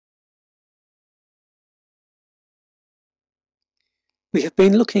We have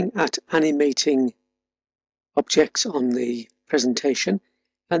been looking at animating objects on the presentation,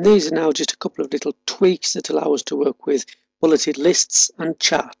 and these are now just a couple of little tweaks that allow us to work with bulleted lists and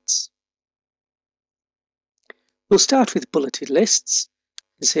charts. We'll start with bulleted lists.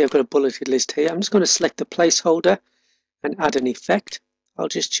 You see I've got a bulleted list here. I'm just going to select the placeholder and add an effect. I'll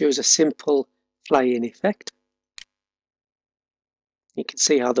just choose a simple fly-in effect. You can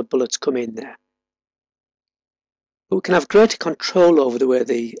see how the bullets come in there. But we can have greater control over the way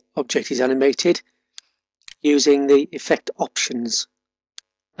the object is animated using the Effect Options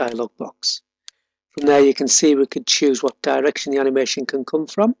dialog box. From there you can see we could choose what direction the animation can come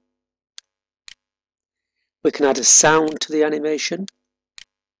from. We can add a sound to the animation.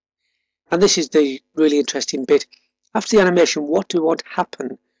 And this is the really interesting bit. After the animation, what do we want to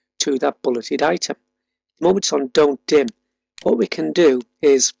happen to that bulleted item? The moment it's on Don't Dim, what we can do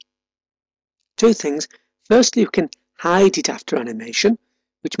is two things. Firstly, we can hide it after animation,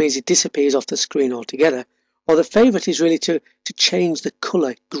 which means it disappears off the screen altogether. Or the favourite is really to change the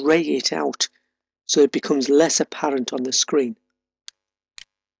colour, grey it out, so it becomes less apparent on the screen.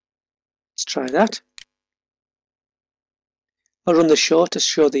 Let's try that. I'll run the show to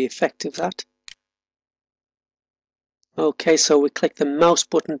show the effect of that. Okay, so we click the mouse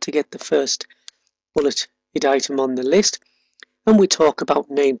button to get the first bulleted item on the list, and we talk about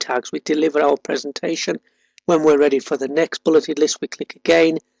name tags. We deliver our presentation. When we're ready for the next bulleted list, we click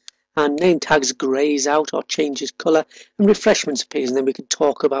again, and name tags greys out or changes colour, and refreshments appears, and then we can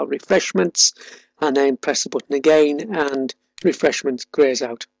talk about refreshments, and then press the button again, and refreshments greys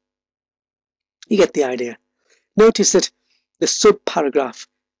out. You get the idea. Notice that the sub-paragraph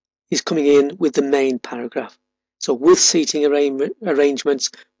is coming in with the main paragraph. So with seating arrangements,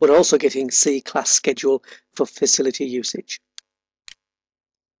 we're also getting C-class schedule for facility usage.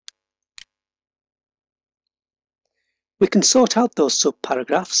 We can sort out those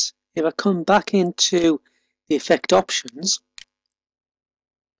sub-paragraphs. If I come back into the Effect Options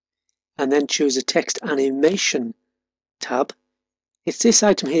and then choose the Text Animation tab, it's this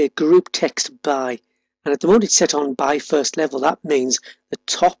item here, Group Text By. And at the moment it's set on by first level. That means the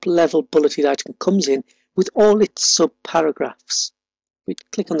top level bulleted item comes in with all its sub-paragraphs. We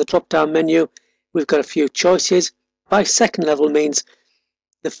click on the drop-down menu. We've got a few choices. By second level means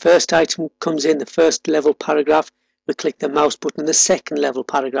the first item comes in, the first level paragraph. We click the mouse button, the second level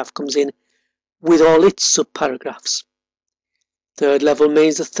paragraph comes in with all its sub-paragraphs. Third level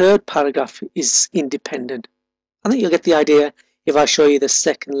means the third paragraph is independent. I think you'll get the idea if I show you the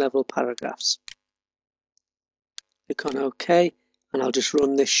second level paragraphs. Click on OK, and I'll just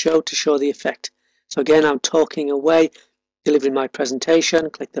run this show to show the effect. So again, I'm talking away, delivering my presentation,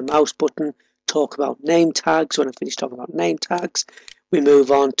 click the mouse button, talk about name tags. When I finish talking about name tags, we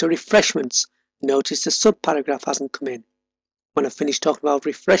move on to refreshments. Notice the sub-paragraph hasn't come in. When I finish talking about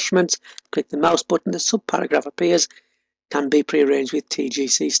refreshments, click the mouse button, the sub-paragraph appears, can be prearranged with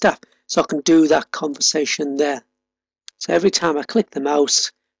TGC staff. So I can do that conversation there. So every time I click the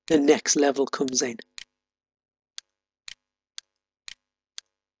mouse, the next level comes in.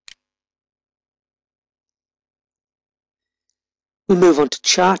 We'll move on to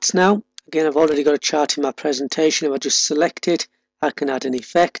charts now. Again, I've already got a chart in my presentation. If I just select it, I can add an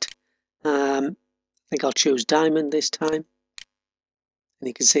effect. I think I'll choose diamond this time. And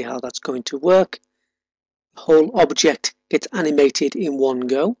you can see how that's going to work. The whole object gets animated in one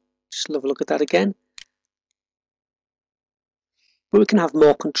go. Just have a look at that again. But we can have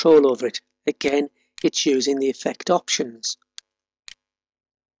more control over it. Again, it's using the effect options.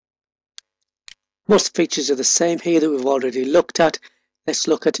 Most of the features are the same here that we've already looked at. Let's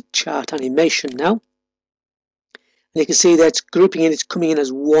look at chart animation now. And you can see that it's grouping in, it's coming in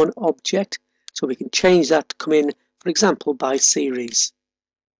as one object. So we can change that to come in, for example, by series.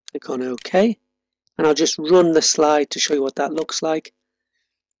 Click on OK. And I'll just run the slide to show you what that looks like.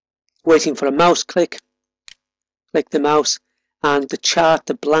 Waiting for a mouse click. Click the mouse and the chart,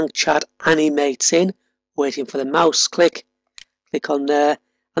 the blank chart animates in. Waiting for the mouse click. Click on there.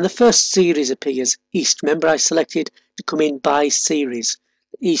 And the first series appears, East. Remember I selected to come in by series.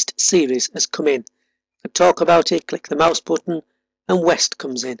 The East series has come in. I talk about it, click the mouse button, and West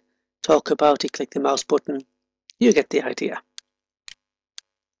comes in. Talk about it, click the mouse button. You get the idea.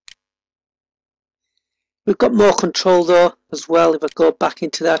 We've got more control though as well. If I go back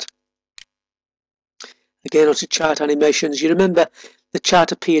into that. Again onto chart animations. You remember the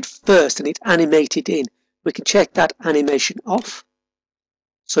chart appeared first and it animated in. We can check that animation off,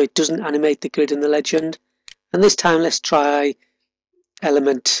 so it doesn't animate the grid and the legend. And this time let's try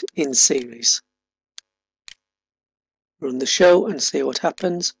element in series. Run the show and see what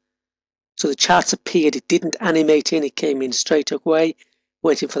happens. So the charts appeared, it didn't animate in, it came in straight away,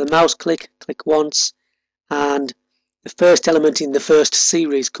 waiting for the mouse click once, and the first element in the first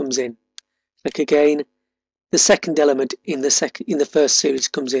series comes in. Click again, the second element in the first series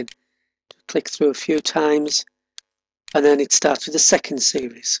comes in. Click through a few times, and then it starts with the second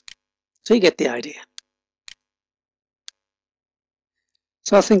series. So you get the idea.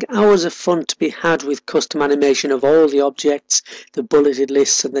 So I think hours of fun to be had with custom animation of all the objects, the bulleted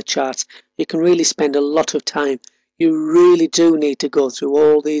lists and the charts. You can really spend a lot of time. You really do need to go through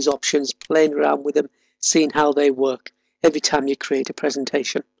all these options, playing around with them, seeing how they work every time you create a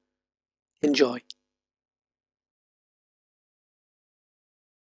presentation. Enjoy.